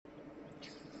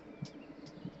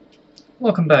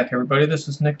Welcome back, everybody. This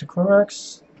is Nick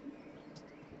DeCorax,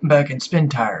 back in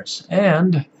Spintires,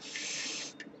 and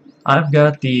I've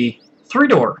got the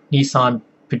three-door Nissan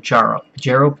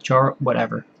Pajero,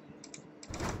 whatever.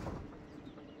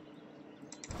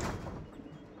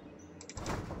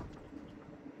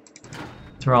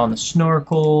 Throw on the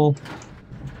snorkel,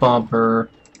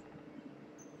 bumper.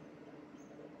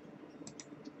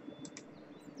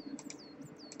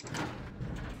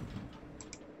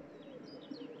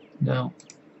 No.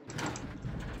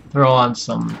 Throw on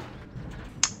some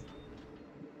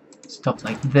stuff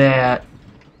like that.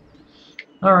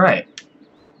 Alright.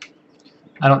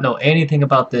 I don't know anything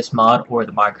about this mod or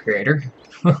the mod creator.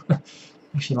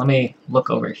 Actually, let me look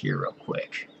over here real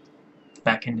quick.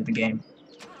 Back into the game.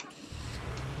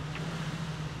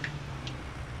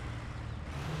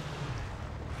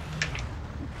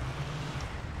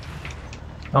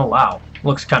 Oh wow.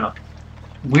 Looks kind of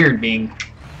weird being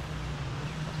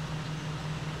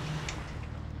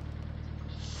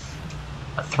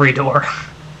a three-door.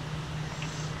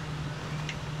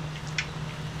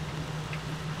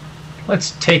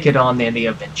 Let's take it on the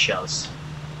event shows.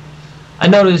 I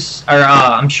noticed, or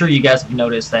I'm sure you guys have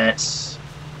noticed that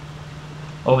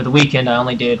over the weekend I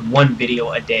only did one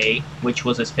video a day, which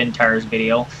was a Spintires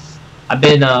video. I've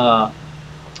been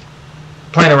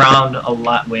playing around a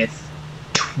lot with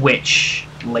Twitch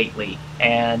lately,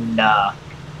 and I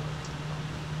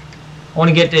want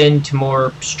to get into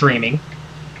more streaming.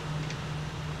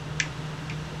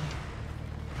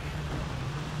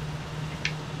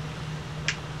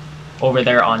 Over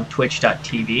there on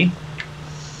twitch.tv.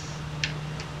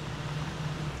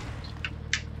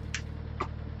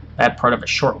 That part of a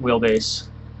short wheelbase.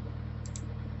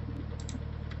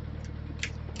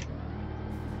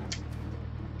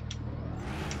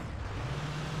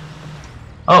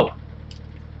 Oh.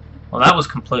 Well, that was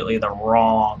completely the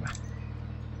wrong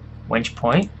winch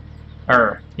point.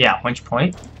 Yeah, winch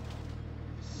point.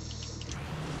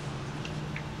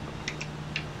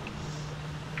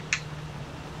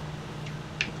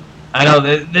 I know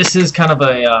that this is kind of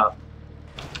a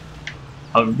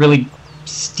really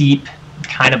steep,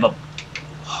 kind of a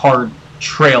hard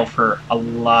trail for a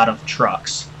lot of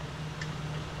trucks.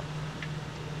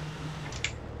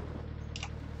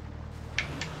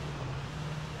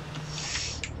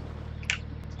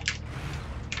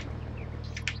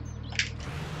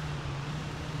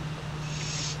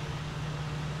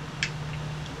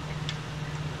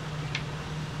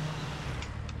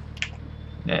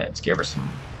 Yeah, let's give her some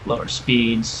lower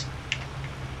speeds.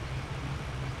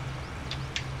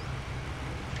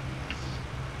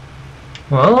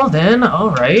 Well then,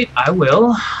 alright, I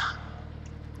will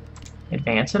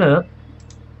advance it up.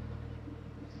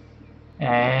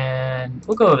 And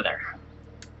we'll go over there.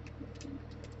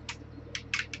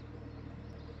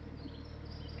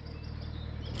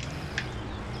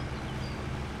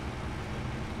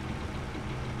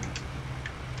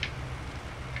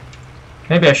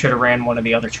 Maybe I should have ran one of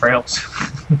the other trails.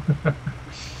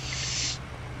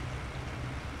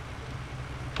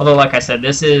 Although, like I said,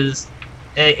 this is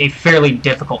a fairly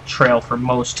difficult trail for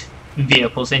most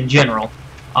vehicles in general.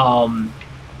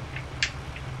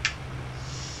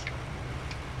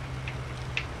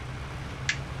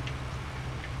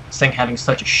 This thing having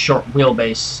such a short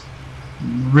wheelbase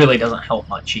really doesn't help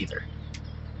much either.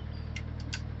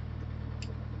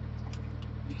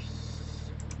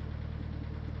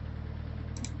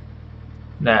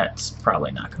 That's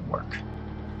probably not going to work.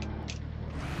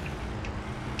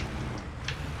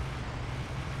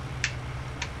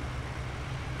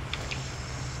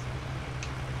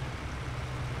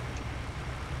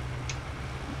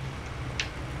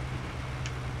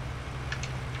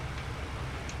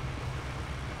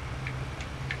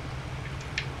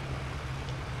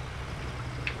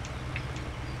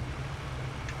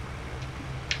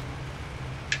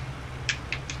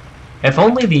 If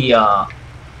only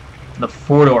the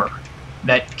four-door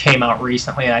that came out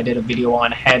recently I did a video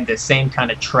on had the same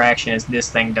kind of traction as this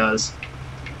thing does.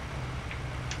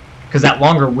 Because that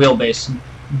longer wheelbase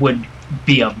would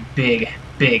be a big,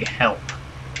 big help.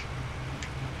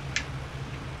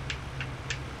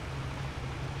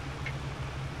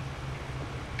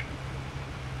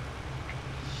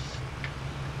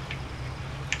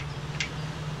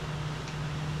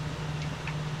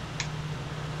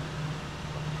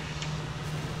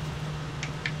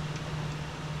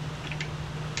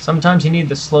 Sometimes you need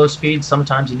the slow speeds,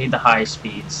 sometimes you need the high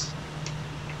speeds.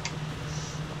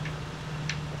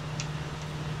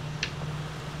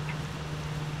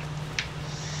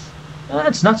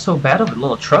 It's not so bad of a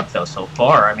little truck though so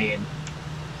far. I mean,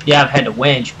 yeah, I've had to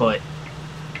winch, but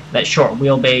that short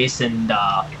wheelbase and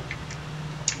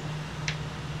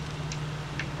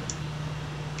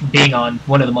being on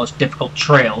one of the most difficult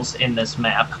trails in this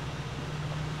map.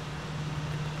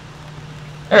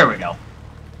 There we go.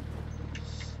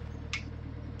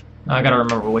 Now I gotta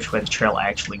remember which way the trail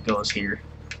actually goes here.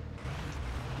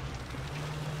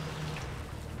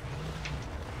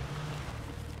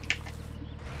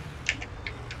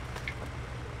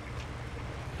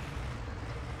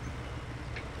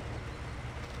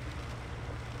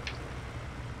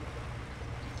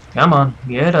 Come on,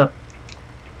 get up.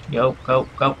 Go, go,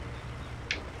 go.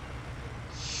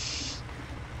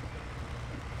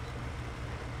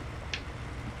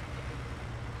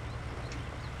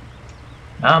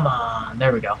 Come on,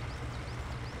 there we go.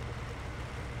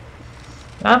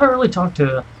 I haven't really talked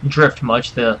to Drift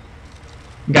much, the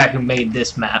guy who made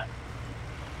this map.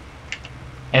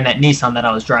 And that Nissan that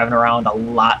I was driving around a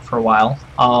lot for a while.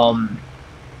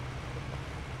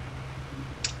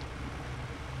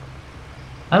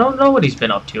 I don't know what he's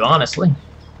been up to, honestly.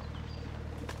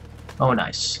 Oh,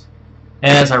 nice.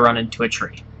 As I run into a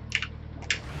tree.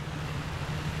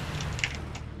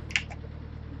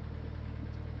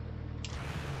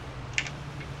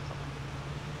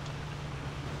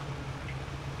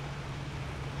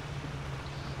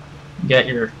 You got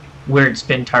your weird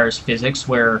Spintires physics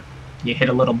where you hit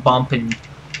a little bump and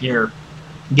you're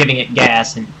giving it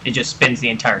gas and it just spins the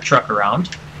entire truck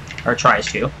around. Or tries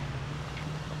to.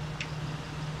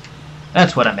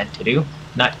 That's what I meant to do,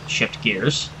 not shift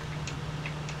gears.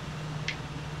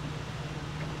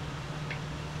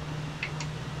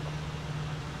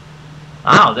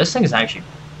 Wow, this thing is actually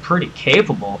pretty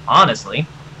capable, honestly.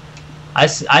 I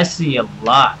see a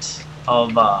lot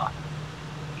of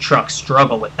trucks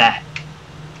struggle with that.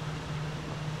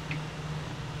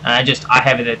 And I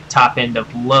have it at the top end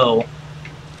of low,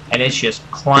 and it's just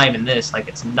climbing this like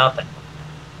it's nothing.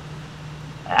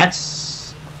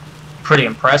 That's pretty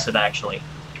impressive, actually.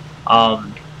 A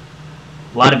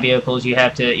lot of vehicles you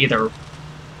have to either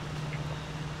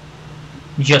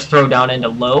just throw down into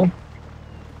low,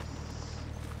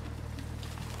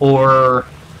 or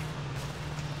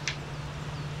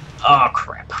oh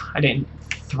crap, I didn't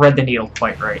thread the needle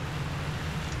quite right.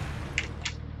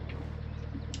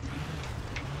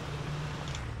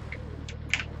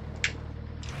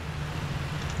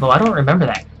 Well, I don't remember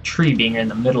that tree being in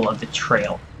the middle of the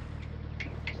trail.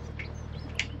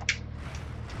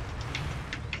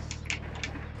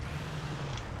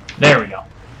 There we go.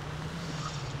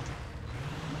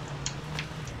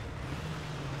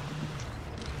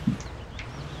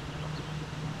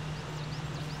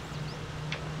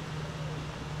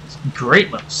 It's a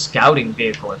great little scouting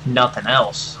vehicle, if nothing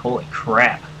else. Holy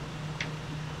crap.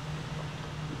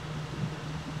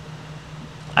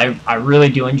 I really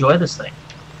do enjoy this thing.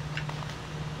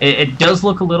 It does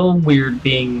look a little weird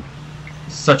being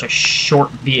such a short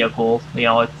vehicle, you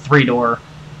know, a 3-door,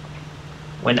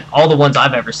 when all the ones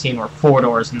I've ever seen were 4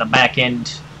 doors and the back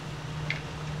end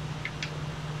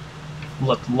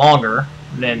looked longer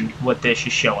than what this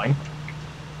is showing.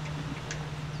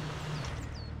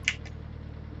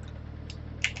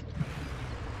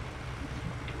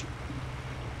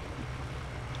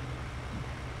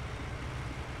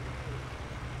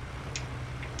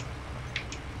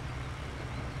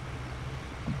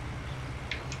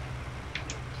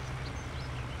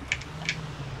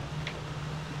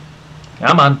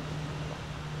 Come on.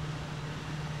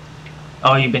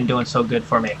 Oh, you've been doing so good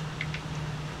for me.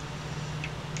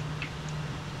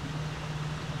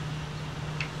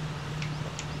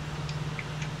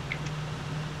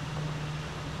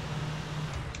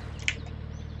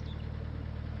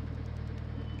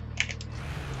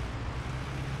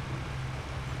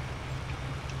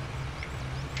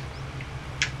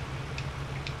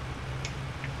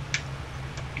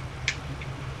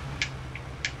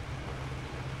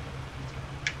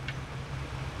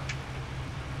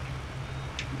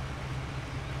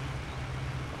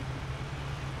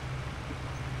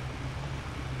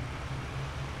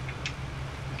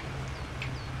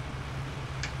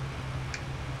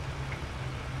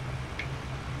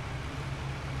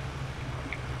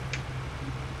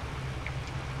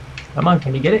 Come on,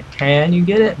 can you get it? Can you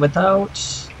get it without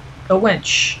a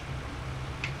winch?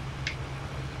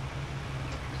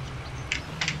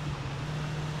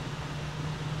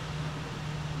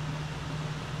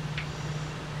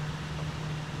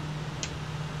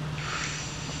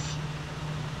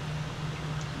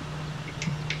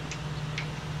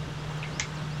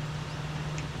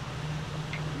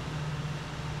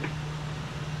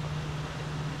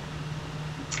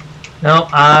 No,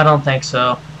 I don't think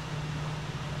so.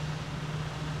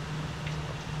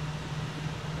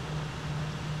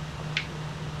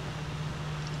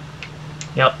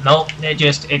 Yep, nope, it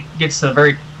gets to the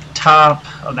very top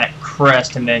of that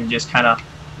crest and then just kind of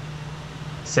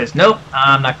says, nope,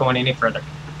 I'm not going any further.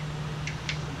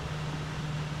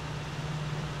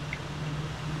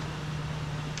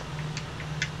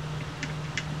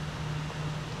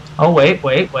 Oh, wait.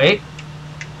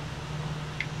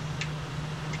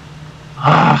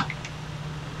 Ah,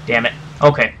 damn it.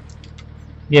 Okay.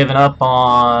 Giving up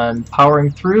on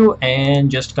powering through and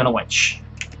just gonna winch.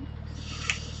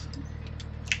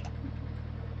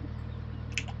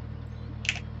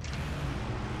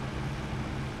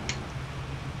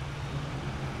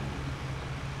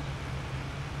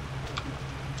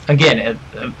 Again,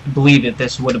 I believe that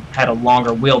this would have had a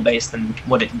longer wheelbase than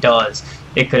what it does.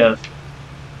 It could have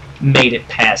made it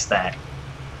past that.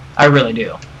 I really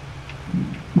do.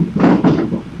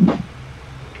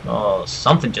 Oh,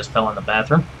 something just fell in the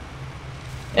bathroom.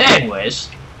 Anyways.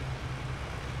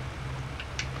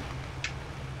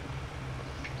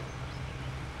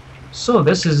 So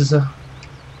this is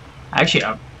actually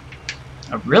a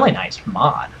really nice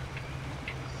mod.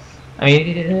 I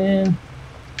mean,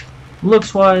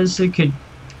 looks-wise, it could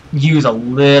use a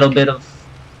little bit of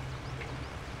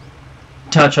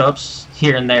touch-ups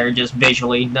here and there, just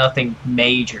visually, nothing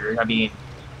major. I mean,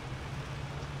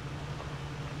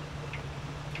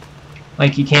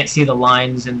 like you can't see the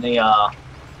lines in the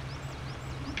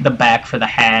back for the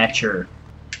hatch, or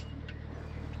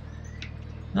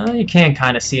you can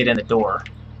kind of see it in the door.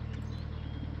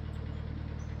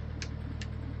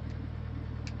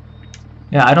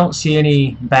 Yeah, I don't see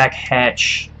any back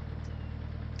hatch.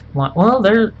 Well,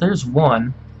 there's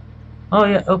one. Oh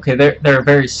yeah, okay, they're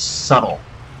very subtle.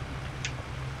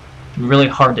 Really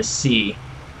hard to see.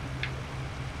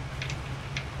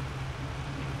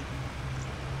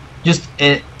 Just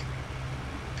I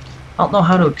don't know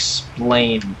how to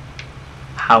explain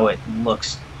how it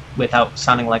looks without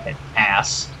sounding like an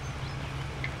ass.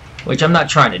 Which I'm not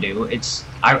trying to do.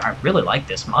 I really like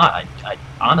this mod. I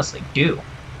honestly do.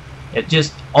 It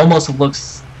just almost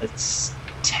looks it's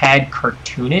tad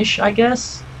cartoonish, I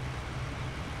guess.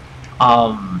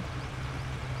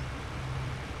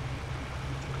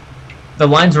 The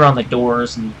lines around the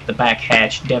doors and the back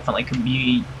hatch definitely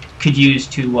could use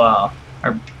to or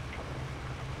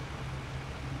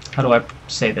how do I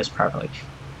say this properly?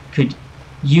 Could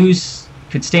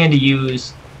stand to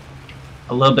use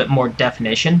a little bit more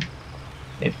definition,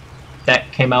 if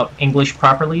that came out English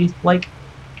properly, like.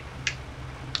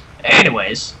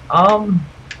 Anyways,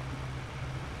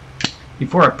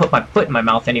 before I put my foot in my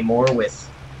mouth anymore with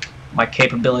my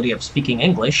capability of speaking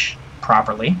English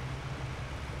properly,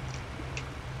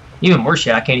 even worse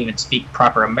yet, I can't even speak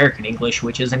proper American English,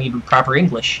 which isn't even proper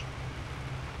English.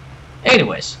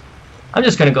 Anyways, I'm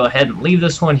just going to go ahead and leave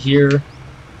this one here,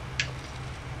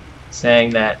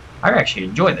 saying that I actually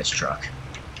enjoy this truck.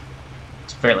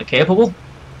 It's fairly capable.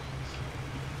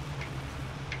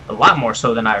 A lot more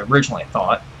so than I originally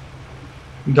thought.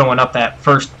 Going up that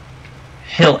first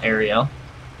hill area.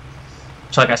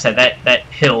 So like I said, that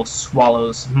hill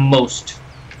swallows most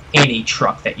any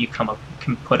truck that you can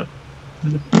put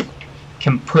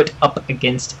up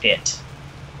against it.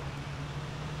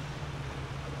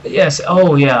 But yes,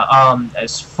 oh yeah,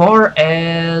 as far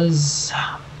as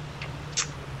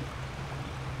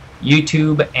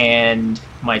YouTube and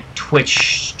my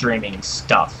Twitch streaming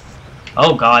stuff.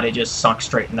 Oh god, it just sunk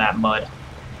straight in that mud.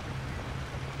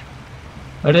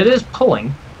 But it is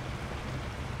pulling,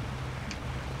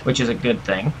 which is a good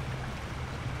thing.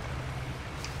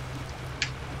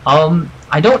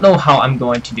 I don't know how I'm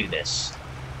going to do this.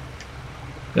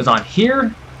 Because on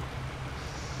here,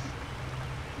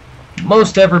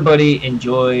 most everybody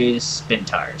enjoys spin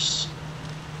tires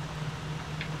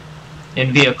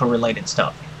and vehicle-related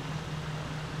stuff.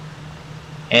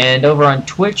 And over on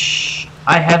Twitch,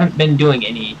 I haven't been doing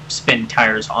any spin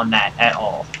tires on that at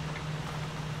all.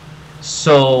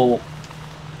 So,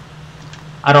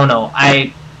 I don't know.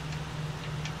 I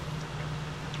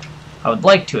would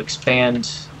like to expand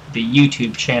the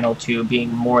YouTube channel to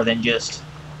being more than just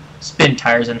spin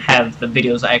tires and have the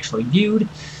videos actually viewed.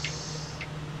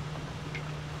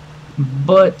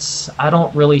 But I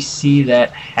don't really see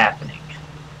that happening.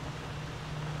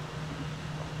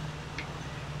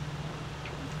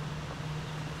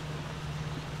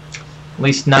 At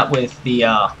least not with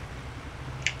the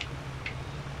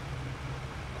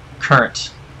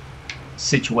current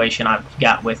situation I've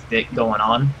got with it going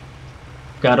on.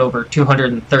 Got over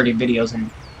 230 videos, and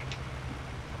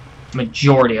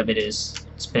majority of it is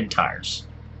spin tires.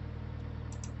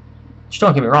 Just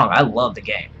don't get me wrong, I love the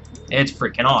game. It's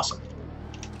freaking awesome.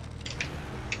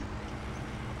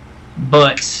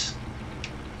 But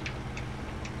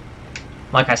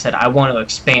like I said, I want to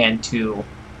expand to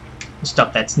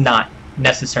stuff that's not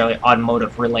necessarily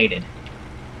automotive related.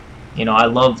 You know, I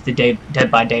love the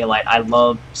Dead by Daylight. I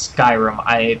love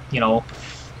Skyrim.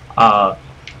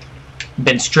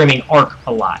 Been streaming Ark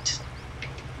a lot.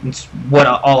 It's what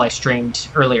all I streamed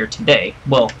earlier today.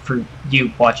 Well, for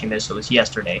you watching this, it was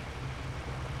yesterday.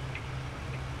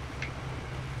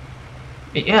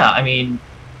 But yeah, I mean,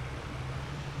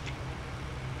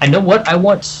 I know what I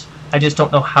want. I just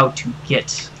don't know how to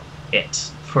get it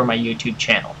for my YouTube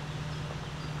channel.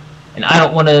 And I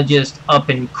don't want to just up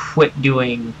and quit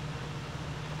doing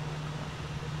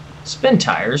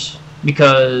Spintires,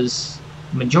 because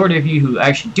the majority of you who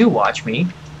actually do watch me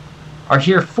are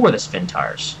here for the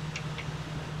Spintires.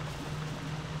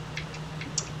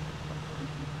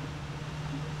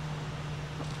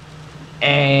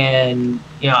 And,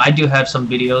 you know, I do have some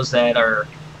videos that are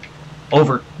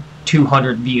over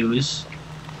 200 views,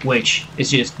 which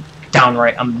is just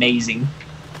downright amazing,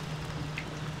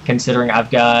 considering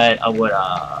I've got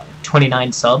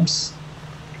 29 subs.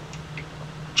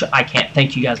 I can't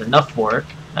thank you guys enough for it.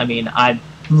 I mean, I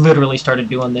literally started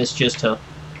doing this just to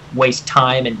waste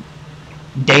time and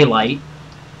daylight,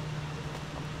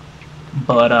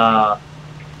 but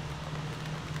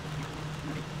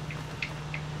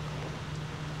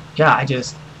yeah,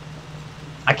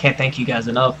 I can't thank you guys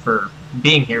enough for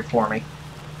being here for me.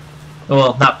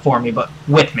 Well, not for me, but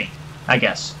with me, I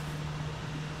guess.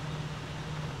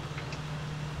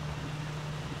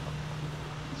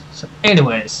 So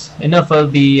anyways, enough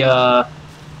of the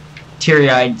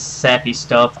teary-eyed, sappy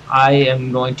stuff. I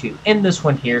am going to end this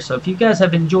one here, so if you guys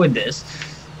have enjoyed this,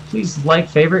 please like,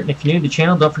 favorite, and if you're new to the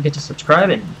channel, don't forget to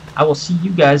subscribe, and I will see you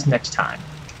guys next time.